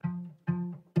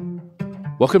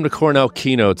Welcome to Cornell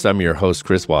Keynotes. I'm your host,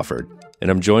 Chris Wofford, and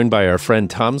I'm joined by our friend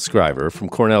Tom Scriver from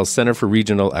Cornell's Center for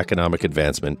Regional Economic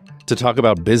Advancement to talk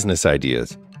about business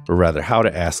ideas, or rather how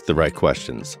to ask the right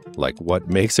questions, like what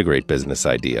makes a great business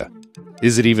idea?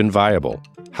 Is it even viable?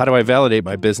 How do I validate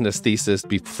my business thesis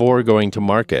before going to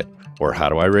market? Or how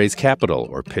do I raise capital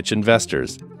or pitch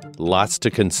investors? Lots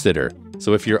to consider.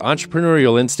 So if your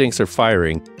entrepreneurial instincts are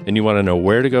firing and you want to know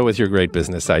where to go with your great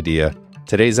business idea,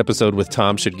 today's episode with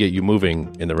Tom should get you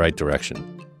moving in the right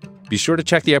direction. Be sure to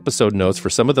check the episode notes for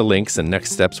some of the links and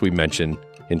next steps we mentioned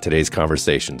in today's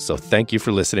conversation. So thank you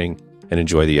for listening and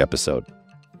enjoy the episode.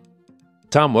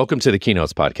 Tom, welcome to the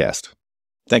Keynotes podcast.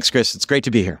 Thanks, Chris. It's great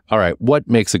to be here. All right. What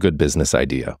makes a good business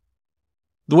idea?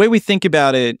 The way we think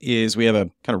about it is we have a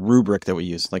kind of rubric that we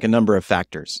use, like a number of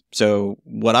factors. So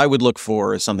what I would look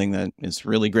for is something that is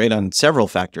really great on several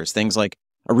factors, things like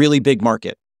a really big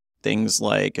market, things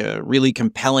like a really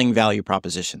compelling value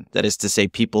proposition. That is to say,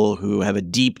 people who have a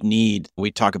deep need.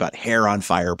 We talk about hair on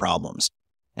fire problems,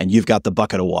 and you've got the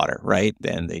bucket of water, right?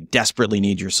 And they desperately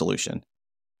need your solution.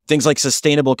 Things like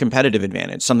sustainable competitive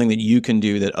advantage, something that you can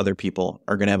do that other people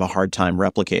are going to have a hard time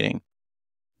replicating.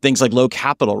 Things like low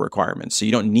capital requirements, so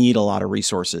you don't need a lot of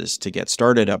resources to get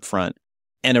started up front.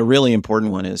 And a really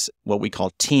important one is what we call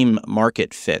team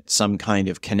market fit, some kind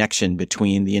of connection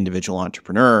between the individual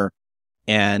entrepreneur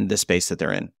and the space that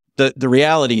they're in. The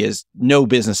reality is no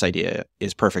business idea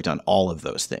is perfect on all of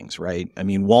those things, right? I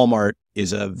mean, Walmart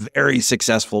is a very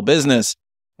successful business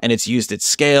and it's used at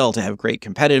scale to have great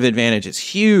competitive advantage. It's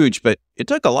huge, but it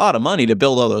took a lot of money to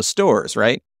build all those stores,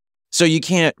 right? So you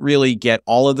can't really get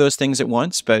all of those things at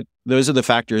once, but those are the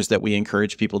factors that we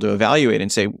encourage people to evaluate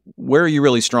and say, where are you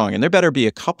really strong? And there better be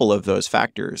a couple of those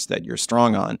factors that you're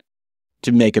strong on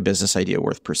to make a business idea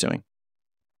worth pursuing.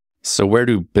 So where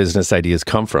do business ideas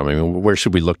come from? I mean, where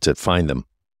should we look to find them?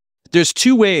 There's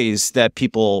two ways that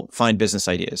people find business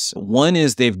ideas. One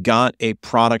is they've got a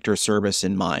product or service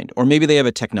in mind, or maybe they have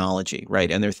a technology,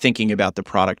 right? And they're thinking about the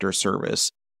product or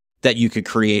service that you could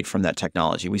create from that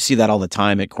technology. We see that all the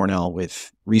time at Cornell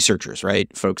with researchers, right?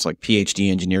 Folks like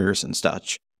PhD engineers and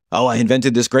such. Oh, I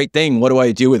invented this great thing. What do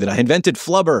I do with it? I invented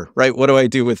flubber, right? What do I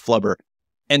do with flubber?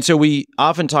 And so we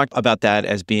often talk about that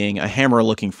as being a hammer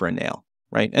looking for a nail,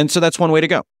 right? And so that's one way to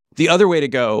go. The other way to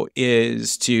go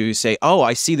is to say, oh,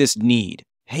 I see this need.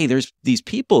 Hey, there's these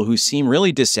people who seem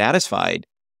really dissatisfied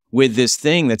with this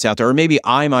thing that's out there. Or maybe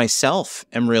I myself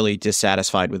am really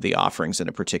dissatisfied with the offerings in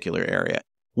a particular area.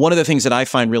 One of the things that I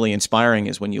find really inspiring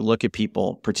is when you look at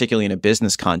people, particularly in a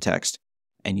business context,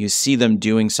 and you see them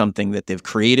doing something that they've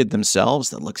created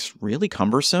themselves that looks really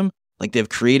cumbersome, like they've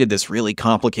created this really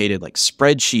complicated like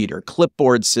spreadsheet or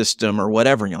clipboard system or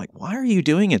whatever. And you're like, why are you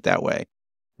doing it that way?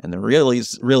 And the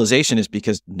realization is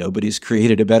because nobody's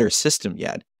created a better system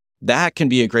yet. That can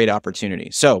be a great opportunity.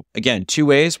 So again, two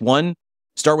ways. One,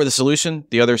 start with a solution.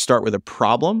 The other, start with a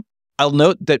problem. I'll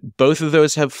note that both of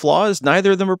those have flaws.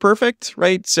 Neither of them are perfect,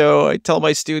 right? So I tell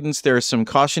my students there are some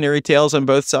cautionary tales on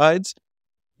both sides.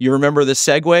 You remember the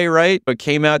Segway, right? It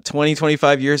came out 20,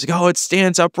 25 years ago. It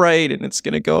stands upright and it's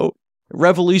going to go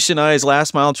revolutionize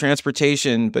last mile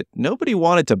transportation. But nobody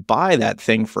wanted to buy that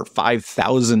thing for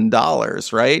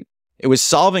 $5,000, right? It was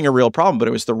solving a real problem, but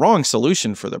it was the wrong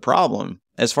solution for the problem.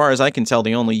 As far as I can tell,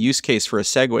 the only use case for a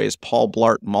Segway is Paul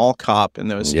Blart Mall Cop and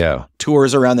those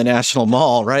tours around the National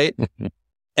Mall, right?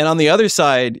 And on the other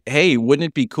side, hey, wouldn't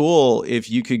it be cool if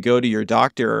you could go to your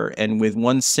doctor and with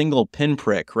one single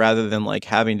pinprick, rather than like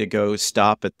having to go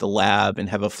stop at the lab and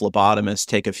have a phlebotomist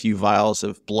take a few vials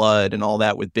of blood and all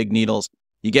that with big needles,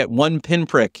 you get one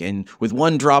pinprick and with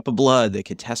one drop of blood, they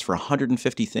could test for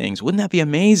 150 things. Wouldn't that be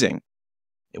amazing?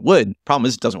 It would. Problem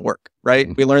is, it doesn't work,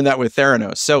 right? We learned that with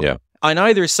Theranos. So on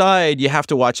either side, you have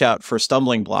to watch out for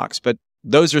stumbling blocks, but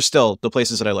those are still the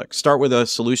places that I look. Start with a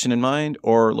solution in mind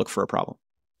or look for a problem.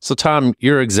 So Tom,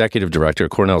 you're executive director at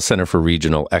Cornell Center for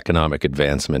Regional Economic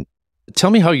Advancement.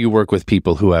 Tell me how you work with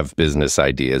people who have business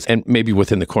ideas and maybe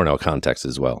within the Cornell context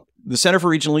as well. The Center for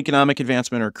Regional Economic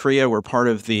Advancement, or CREA, we're part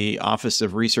of the Office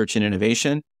of Research and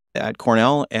Innovation at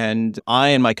Cornell. And I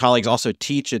and my colleagues also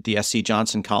teach at the S.C.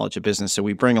 Johnson College of Business. So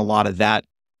we bring a lot of that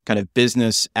kind of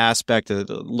business aspect of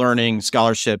the learning,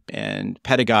 scholarship, and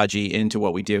pedagogy into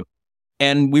what we do.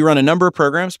 And we run a number of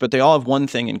programs, but they all have one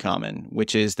thing in common,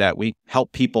 which is that we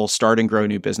help people start and grow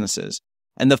new businesses.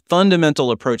 And the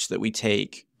fundamental approach that we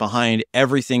take behind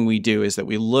everything we do is that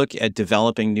we look at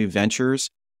developing new ventures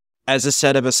as a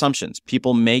set of assumptions.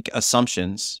 People make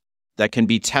assumptions that can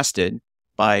be tested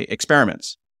by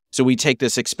experiments. So we take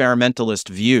this experimentalist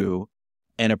view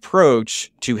and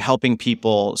approach to helping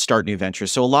people start new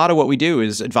ventures. So a lot of what we do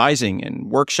is advising and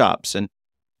workshops and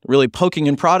really poking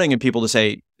and prodding at people to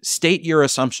say, state your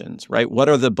assumptions, right? What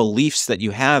are the beliefs that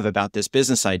you have about this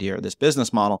business idea or this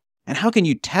business model? And how can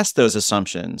you test those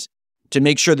assumptions to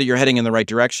make sure that you're heading in the right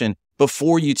direction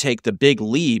before you take the big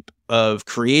leap of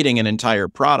creating an entire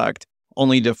product,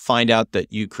 only to find out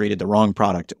that you created the wrong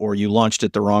product, or you launched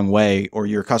it the wrong way, or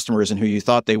your customer isn't who you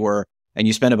thought they were, and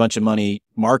you spend a bunch of money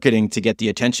marketing to get the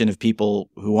attention of people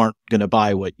who aren't going to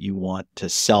buy what you want to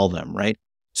sell them, right?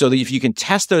 So that if you can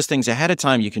test those things ahead of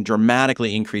time, you can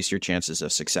dramatically increase your chances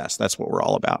of success. That's what we're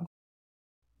all about.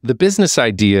 The business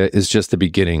idea is just the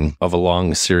beginning of a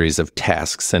long series of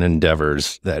tasks and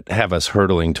endeavors that have us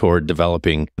hurtling toward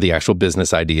developing the actual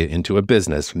business idea into a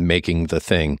business, making the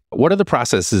thing. What are the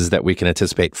processes that we can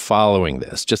anticipate following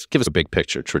this? Just give us a big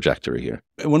picture trajectory here.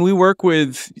 When we work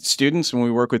with students, when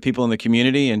we work with people in the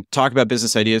community and talk about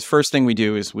business ideas, first thing we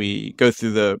do is we go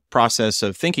through the process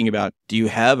of thinking about, do you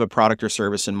have a product or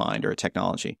service in mind or a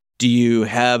technology? Do you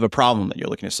have a problem that you're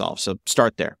looking to solve? So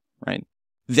start there, right?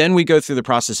 Then we go through the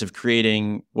process of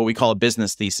creating what we call a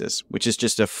business thesis, which is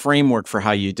just a framework for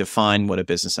how you define what a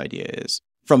business idea is.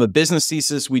 From a business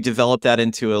thesis, we develop that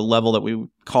into a level that we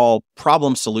call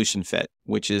problem solution fit,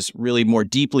 which is really more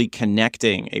deeply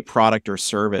connecting a product or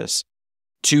service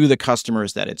to the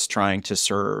customers that it's trying to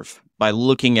serve by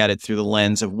looking at it through the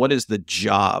lens of what is the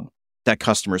job that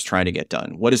customer's trying to get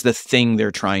done? What is the thing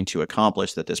they're trying to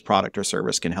accomplish that this product or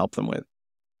service can help them with?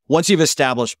 Once you've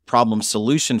established problem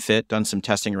solution fit, done some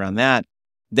testing around that,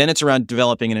 then it's around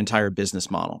developing an entire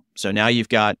business model. So now you've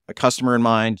got a customer in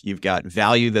mind, you've got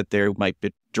value that they might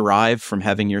be derived from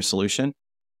having your solution.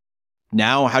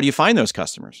 Now, how do you find those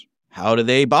customers? How do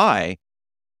they buy?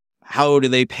 How do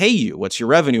they pay you? What's your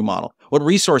revenue model? What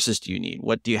resources do you need?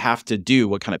 What do you have to do?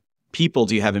 What kind of people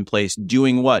do you have in place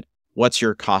doing what? What's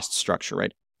your cost structure,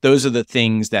 right? Those are the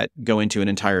things that go into an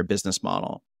entire business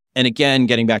model. And again,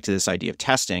 getting back to this idea of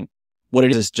testing, what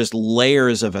it is just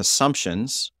layers of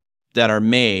assumptions that are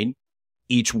made,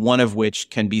 each one of which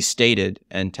can be stated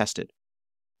and tested.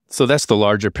 So that's the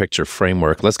larger picture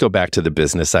framework. Let's go back to the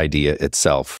business idea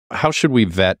itself. How should we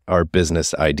vet our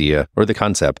business idea or the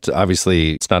concept?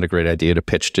 Obviously, it's not a great idea to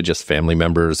pitch to just family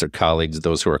members or colleagues,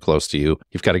 those who are close to you.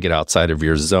 You've got to get outside of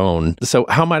your zone. So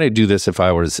how might I do this if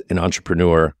I was an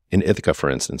entrepreneur in Ithaca, for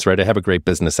instance, right? I have a great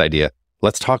business idea.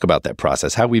 Let's talk about that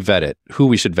process, how we vet it, who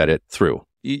we should vet it through.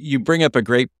 You bring up a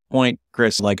great point,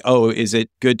 Chris, like, oh, is it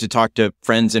good to talk to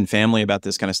friends and family about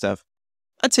this kind of stuff?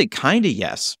 I'd say kind of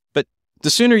yes, but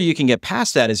the sooner you can get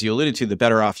past that, as you alluded to, the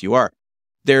better off you are.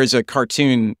 There's a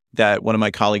cartoon that one of my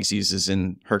colleagues uses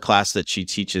in her class that she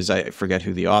teaches. I forget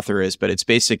who the author is, but it's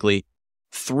basically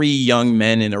three young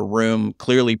men in a room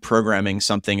clearly programming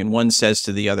something, and one says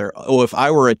to the other, oh, if I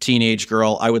were a teenage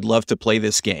girl, I would love to play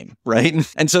this game,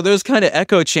 right? And so those kind of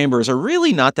echo chambers are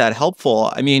really not that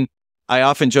helpful. I mean, I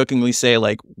often jokingly say,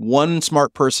 like, one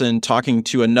smart person talking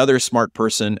to another smart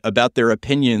person about their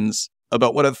opinions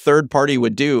about what a third party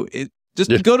would do.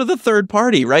 Go to the third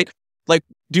party, right? Like,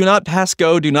 do not pass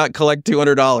go, do not collect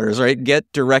 $200, right? Get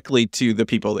directly to the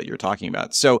people that you're talking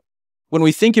about. So when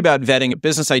we think about vetting a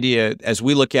business idea, as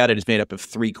we look at it, is made up of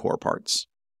three core parts.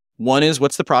 One is,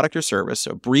 what's the product or service?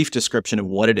 So a brief description of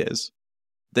what it is.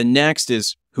 The next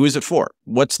is, who is it for?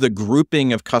 What's the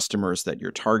grouping of customers that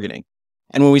you're targeting?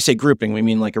 And when we say grouping, we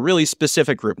mean like a really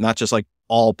specific group, not just like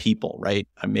all people, right?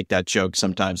 I make that joke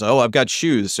sometimes. Oh, I've got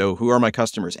shoes, so who are my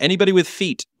customers? Anybody with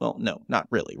feet? Well, no, not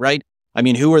really, right? I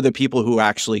mean, who are the people who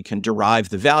actually can derive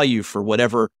the value for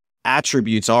whatever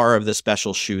attributes are of the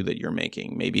special shoe that you're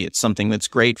making? Maybe it's something that's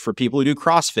great for people who do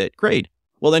CrossFit. Great.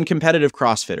 Well, then competitive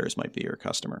CrossFitters might be your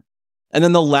customer. And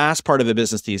then the last part of a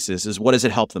business thesis is, what does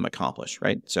it help them accomplish,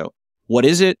 right? So what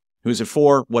is it? Who's it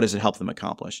for? What does it help them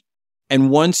accomplish? And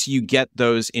once you get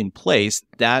those in place,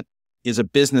 that is a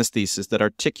business thesis that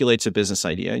articulates a business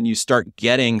idea, and you start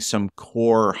getting some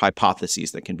core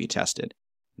hypotheses that can be tested.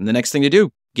 And the next thing to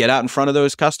do, get out in front of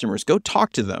those customers, go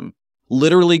talk to them.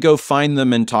 Literally go find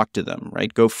them and talk to them,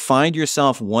 right? Go find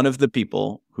yourself one of the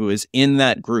people who is in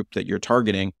that group that you're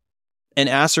targeting and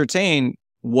ascertain,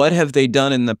 what have they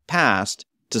done in the past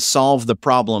to solve the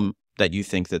problem that you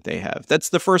think that they have? That's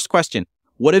the first question.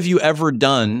 What have you ever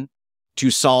done to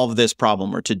solve this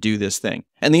problem or to do this thing?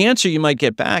 And the answer you might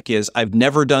get back is, I've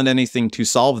never done anything to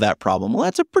solve that problem. Well,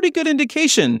 that's a pretty good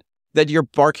indication that you're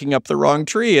barking up the wrong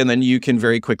tree, and then you can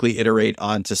very quickly iterate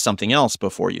onto something else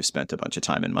before you've spent a bunch of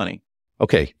time and money.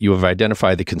 Okay, you have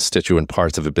identified the constituent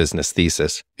parts of a business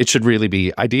thesis. It should really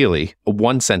be, ideally, a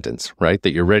one sentence, right?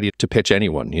 That you're ready to pitch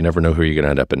anyone. You never know who you're going to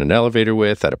end up in an elevator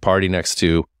with, at a party next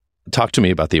to. Talk to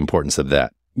me about the importance of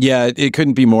that. Yeah, it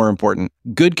couldn't be more important.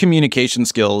 Good communication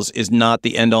skills is not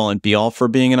the end all and be all for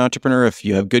being an entrepreneur. If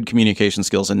you have good communication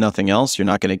skills and nothing else, you're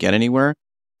not going to get anywhere.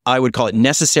 I would call it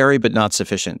necessary, but not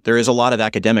sufficient. There is a lot of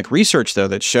academic research, though,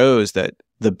 that shows that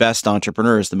the best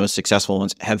entrepreneurs, the most successful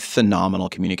ones, have phenomenal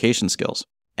communication skills.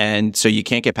 And so you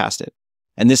can't get past it.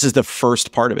 And this is the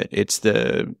first part of it. It's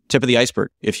the tip of the iceberg,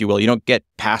 if you will. You don't get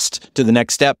past to the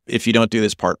next step if you don't do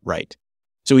this part right.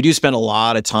 So we do spend a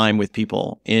lot of time with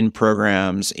people in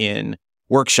programs, in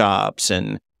workshops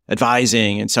and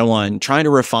advising and so on, trying to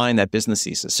refine that business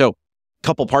thesis. So a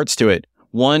couple parts to it.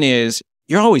 One is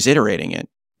you're always iterating it.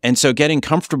 And so getting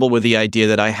comfortable with the idea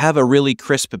that I have a really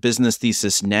crisp business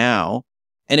thesis now,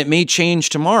 and it may change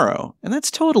tomorrow. And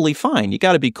that's totally fine. You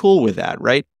got to be cool with that,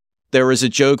 right? There was a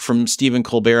joke from Stephen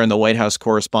Colbert in the White House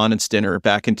Correspondents' Dinner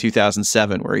back in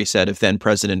 2007, where he said of then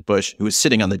President Bush, who was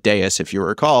sitting on the dais, if you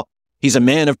recall, he's a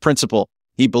man of principle.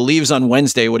 He believes on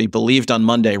Wednesday what he believed on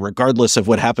Monday, regardless of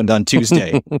what happened on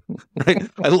Tuesday. Right?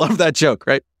 I love that joke,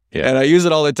 right? Yeah. And I use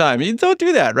it all the time. You don't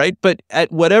do that, right? But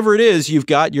at whatever it is, you've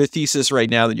got your thesis right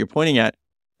now that you're pointing at.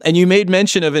 And you made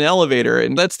mention of an elevator,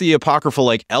 and that's the apocryphal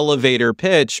like elevator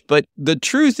pitch. But the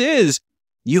truth is,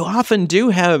 you often do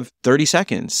have 30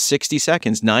 seconds, 60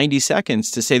 seconds, 90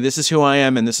 seconds to say, this is who I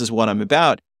am and this is what I'm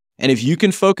about. And if you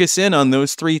can focus in on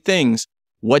those three things,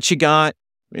 what you got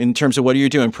in terms of what are you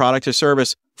doing, product or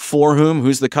service, for whom,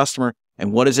 who's the customer,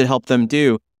 and what does it help them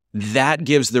do? That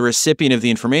gives the recipient of the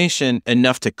information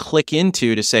enough to click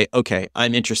into to say, okay,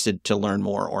 I'm interested to learn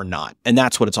more or not. And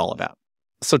that's what it's all about.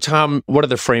 So Tom, what are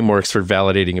the frameworks for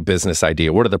validating a business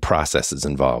idea? What are the processes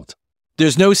involved?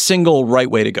 There's no single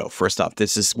right way to go. First off,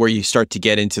 this is where you start to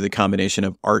get into the combination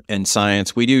of art and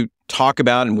science. We do talk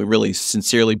about, and we really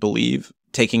sincerely believe,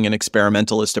 taking an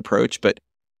experimentalist approach, but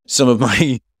some of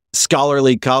my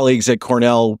scholarly colleagues at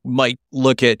Cornell might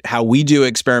look at how we do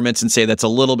experiments and say that's a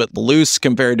little bit loose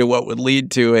compared to what would lead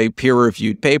to a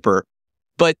peer-reviewed paper.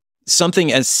 But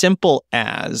something as simple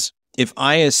as, if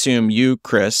I assume you,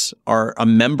 Chris, are a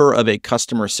member of a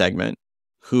customer segment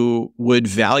who would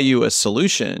value a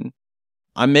solution,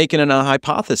 I'm making a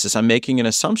hypothesis, I'm making an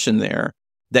assumption there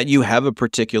that you have a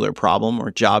particular problem or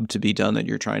job to be done that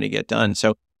you're trying to get done.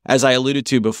 So as I alluded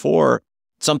to before,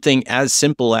 something as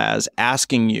simple as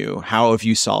asking you, how have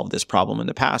you solved this problem in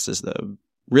the past, is the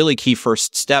really key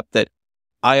first step that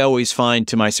I always find,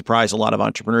 to my surprise, a lot of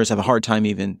entrepreneurs have a hard time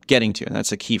even getting to. And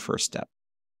that's a key first step.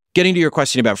 Getting to your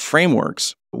question about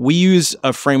frameworks, we use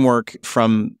a framework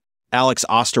from Alex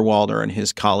Osterwalder and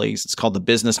his colleagues. It's called the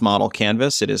Business Model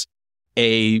Canvas. It is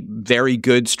a very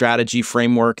good strategy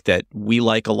framework that we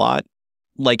like a lot.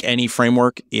 Like any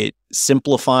framework, it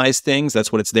simplifies things.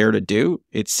 That's what it's there to do.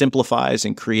 It simplifies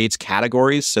and creates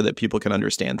categories so that people can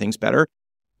understand things better.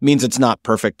 It means it's not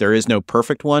perfect. There is no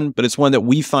perfect one, but it's one that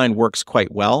we find works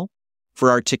quite well for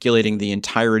articulating the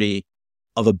entirety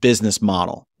of a business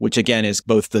model, which again is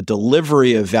both the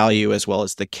delivery of value as well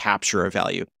as the capture of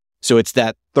value. So it's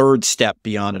that third step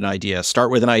beyond an idea.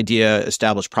 Start with an idea,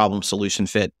 establish problem, solution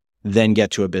fit, then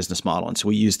get to a business model. And so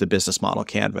we use the Business Model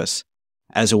Canvas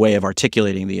as a way of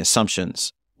articulating the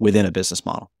assumptions within a business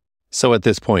model. So at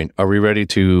this point, are we ready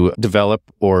to develop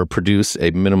or produce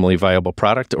a minimally viable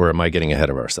product, or am I getting ahead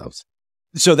of ourselves?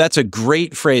 So that's a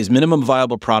great phrase. Minimum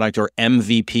viable product, or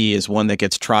MVP, is one that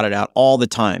gets trotted out all the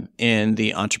time in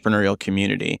the entrepreneurial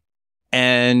community.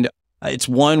 And it's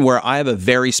one where I have a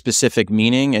very specific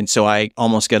meaning. And so I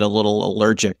almost get a little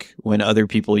allergic when other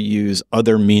people use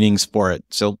other meanings for it.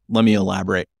 So let me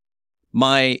elaborate.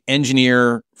 My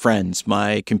engineer friends,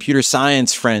 my computer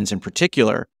science friends in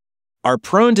particular, are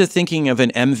prone to thinking of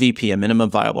an MVP, a minimum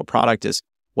viable product, as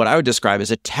what I would describe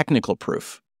as a technical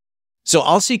proof. So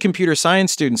I'll see computer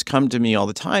science students come to me all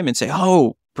the time and say,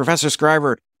 oh, Professor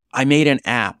Scriver, I made an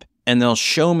app. And they'll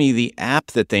show me the app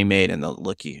that they made. And they'll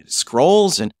look, you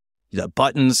scrolls and the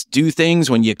buttons do things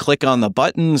when you click on the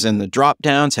buttons, and the drop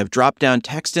downs have drop down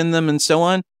text in them and so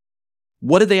on.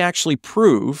 What did they actually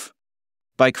prove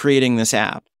by creating this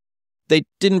app? They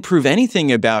didn't prove anything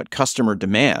about customer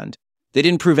demand. They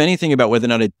didn't prove anything about whether or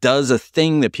not it does a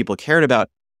thing that people cared about.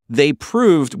 They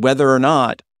proved whether or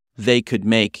not they could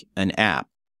make an app,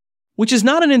 which is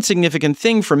not an insignificant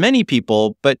thing for many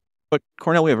people. But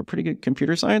Cornell, we have a pretty good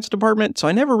computer science department. So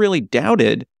I never really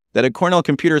doubted that a Cornell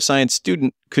computer science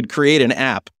student could create an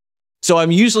app. So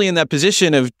I'm usually in that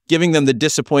position of giving them the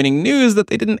disappointing news that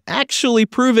they didn't actually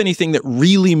prove anything that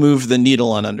really moved the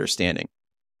needle on understanding.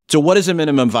 So what is a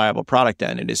minimum viable product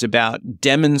then? It is about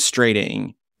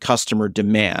demonstrating customer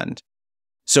demand.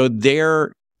 So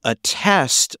they're a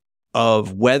test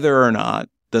of whether or not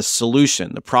the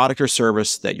solution, the product or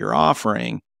service that you're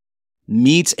offering,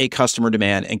 meets a customer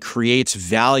demand and creates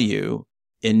value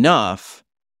enough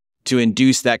to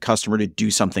induce that customer to do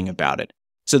something about it.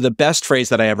 So the best phrase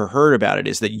that I ever heard about it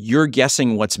is that you're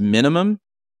guessing what's minimum.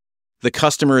 The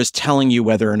customer is telling you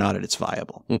whether or not it's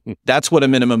viable. That's what a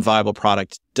minimum viable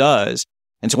product does.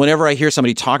 And so whenever I hear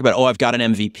somebody talk about, oh, I've got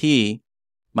an MVP,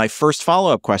 my first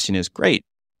follow-up question is, great,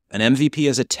 an MVP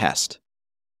is a test.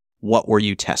 What were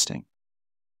you testing?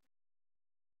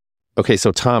 Okay,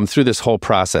 so Tom, through this whole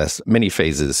process, many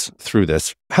phases through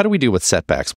this, how do we deal with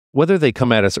setbacks, whether they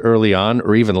come at us early on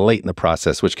or even late in the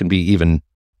process, which can be even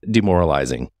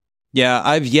demoralizing? Yeah,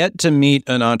 I've yet to meet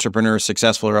an entrepreneur,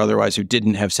 successful or otherwise, who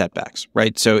didn't have setbacks,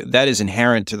 right? So that is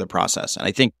inherent to the process. And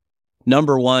I think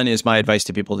number one is my advice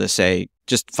to people to say,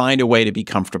 just find a way to be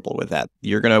comfortable with that.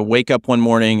 You're going to wake up one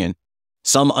morning and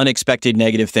some unexpected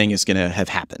negative thing is going to have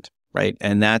happened, right?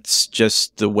 And that's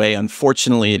just the way,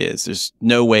 unfortunately, it is. There's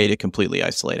no way to completely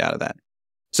isolate out of that.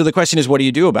 So the question is, what do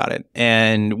you do about it?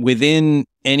 And within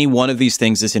any one of these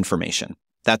things is information.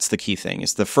 That's the key thing.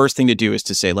 Is the first thing to do is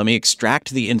to say, let me extract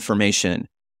the information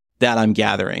that I'm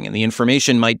gathering. And the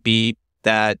information might be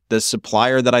that the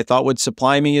supplier that I thought would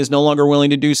supply me is no longer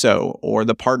willing to do so, or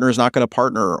the partner is not going to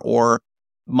partner, or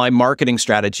my marketing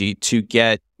strategy to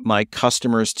get my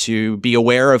customers to be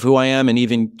aware of who I am and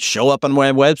even show up on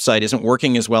my website isn't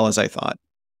working as well as I thought.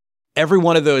 Every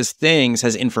one of those things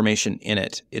has information in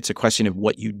it. It's a question of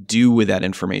what you do with that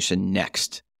information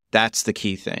next. That's the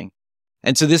key thing.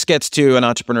 And so this gets to an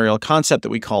entrepreneurial concept that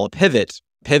we call a pivot.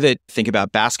 Pivot, think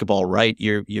about basketball, right?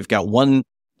 You've got one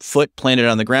foot planted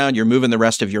on the ground. You're moving the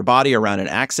rest of your body around an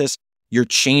axis. You're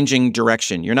changing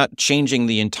direction. You're not changing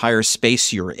the entire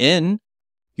space you're in.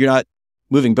 You're not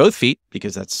moving both feet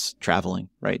because that's traveling,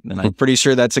 right? And I'm pretty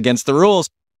sure that's against the rules.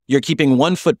 You're keeping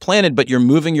one foot planted, but you're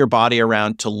moving your body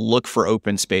around to look for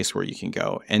open space where you can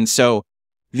go. And so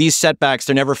these setbacks,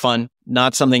 they're never fun,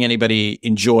 not something anybody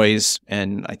enjoys.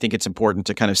 And I think it's important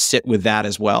to kind of sit with that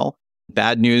as well.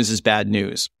 Bad news is bad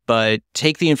news, but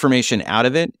take the information out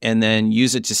of it and then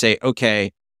use it to say,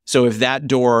 okay, so if that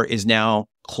door is now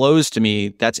closed to me,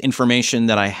 that's information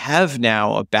that I have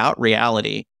now about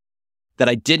reality that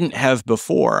I didn't have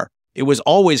before. It was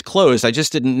always closed. I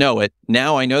just didn't know it.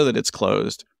 Now I know that it's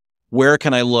closed. Where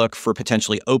can I look for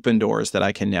potentially open doors that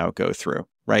I can now go through,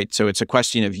 right? So it's a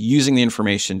question of using the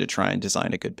information to try and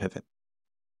design a good pivot.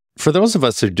 For those of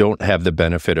us who don't have the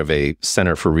benefit of a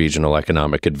Center for Regional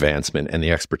Economic Advancement and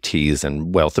the expertise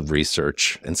and wealth of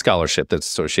research and scholarship that's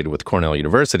associated with Cornell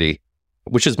University,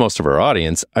 which is most of our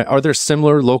audience, are there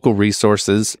similar local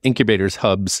resources, incubators,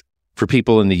 hubs for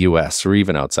people in the U.S. or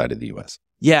even outside of the U.S.?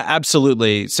 Yeah,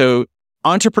 absolutely. So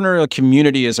entrepreneurial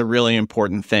community is a really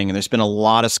important thing. And there's been a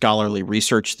lot of scholarly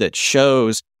research that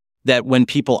shows that when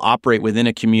people operate within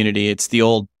a community, it's the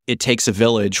old, it takes a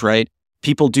village, right?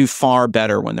 People do far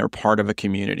better when they're part of a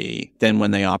community than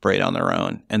when they operate on their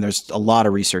own. And there's a lot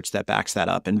of research that backs that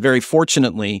up. And very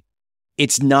fortunately,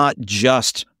 it's not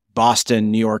just Boston,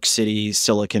 New York City,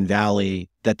 Silicon Valley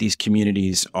that these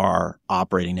communities are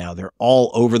operating now. They're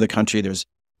all over the country. There's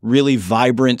really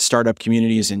vibrant startup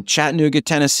communities in Chattanooga,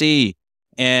 Tennessee,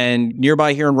 and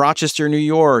nearby here in Rochester, New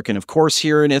York, and of course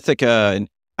here in Ithaca, and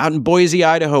out in Boise,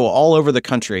 Idaho, all over the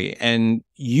country. And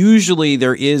usually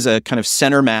there is a kind of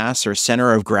center mass or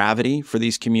center of gravity for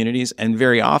these communities. And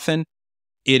very often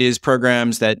it is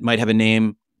programs that might have a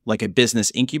name like a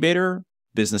business incubator,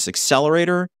 business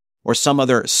accelerator, or some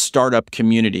other startup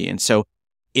community. And so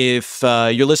if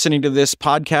you're listening to this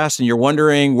podcast and you're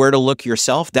wondering where to look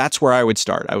yourself, that's where I would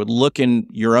start. I would look in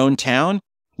your own town,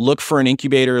 look for an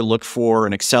incubator, look for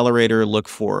an accelerator, look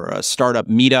for a startup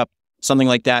meetup, something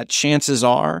like that. Chances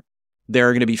are there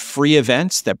are going to be free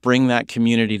events that bring that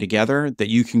community together that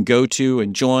you can go to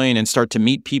and join and start to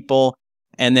meet people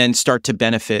and then start to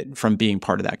benefit from being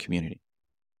part of that community.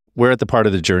 We're at the part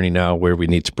of the journey now where we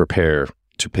need to prepare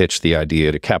to pitch the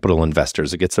idea to capital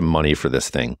investors to get some money for this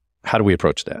thing. How do we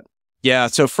approach that? Yeah.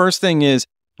 So first thing is,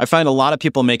 I find a lot of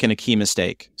people making a key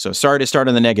mistake. So sorry to start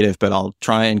on the negative, but I'll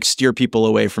try and steer people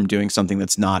away from doing something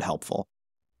that's not helpful.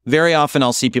 Very often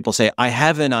I'll see people say, I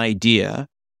have an idea.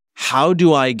 How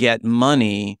do I get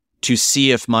money to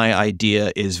see if my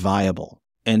idea is viable?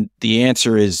 And the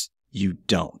answer is you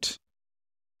don't.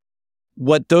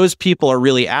 What those people are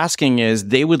really asking is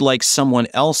they would like someone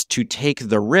else to take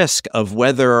the risk of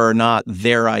whether or not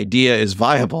their idea is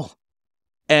viable.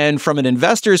 And from an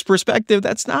investor's perspective,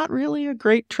 that's not really a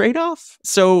great trade-off.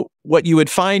 So what you would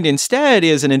find instead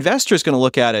is an investor is going to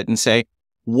look at it and say,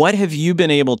 what have you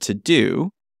been able to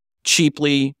do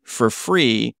cheaply for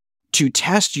free to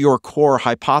test your core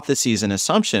hypotheses and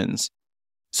assumptions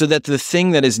so that the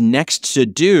thing that is next to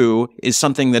do is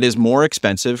something that is more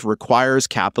expensive, requires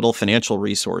capital, financial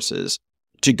resources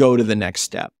to go to the next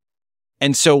step.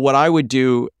 And so what I would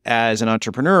do as an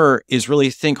entrepreneur is really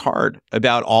think hard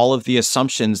about all of the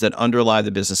assumptions that underlie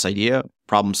the business idea,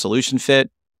 problem solution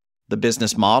fit, the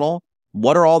business model.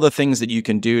 What are all the things that you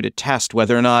can do to test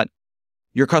whether or not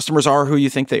your customers are who you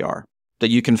think they are, that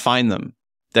you can find them,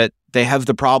 that they have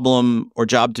the problem or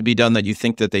job to be done that you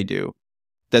think that they do,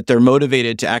 that they're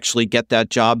motivated to actually get that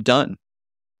job done,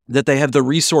 that they have the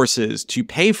resources to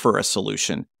pay for a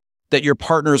solution, that your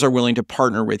partners are willing to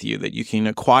partner with you, that you can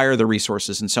acquire the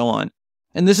resources and so on.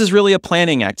 And this is really a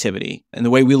planning activity. And the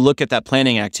way we look at that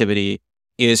planning activity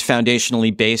is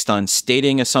foundationally based on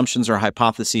stating assumptions or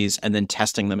hypotheses and then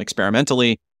testing them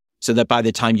experimentally so that by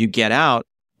the time you get out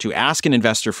to ask an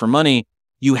investor for money,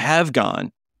 you have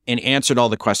gone and answered all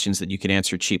the questions that you can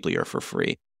answer cheaply or for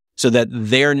free, so that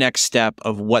their next step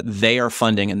of what they are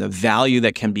funding and the value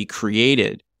that can be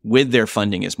created with their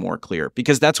funding is more clear,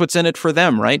 because that's what's in it for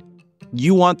them, right?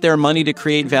 You want their money to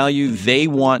create value. They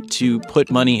want to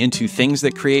put money into things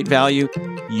that create value.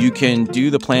 You can do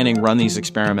the planning, run these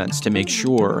experiments to make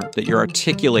sure that you're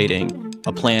articulating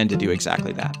a plan to do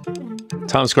exactly that.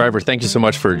 Tom Scriver, thank you so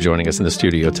much for joining us in the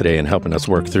studio today and helping us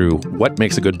work through what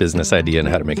makes a good business idea and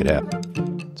how to make it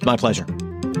happen. It's my pleasure.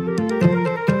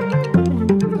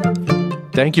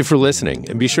 Thank you for listening,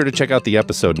 and be sure to check out the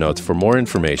episode notes for more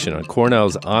information on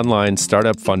Cornell's online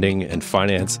startup funding and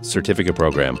finance certificate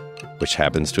program, which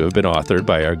happens to have been authored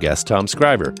by our guest, Tom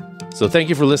Scriver. So thank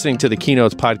you for listening to the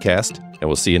Keynotes podcast, and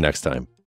we'll see you next time.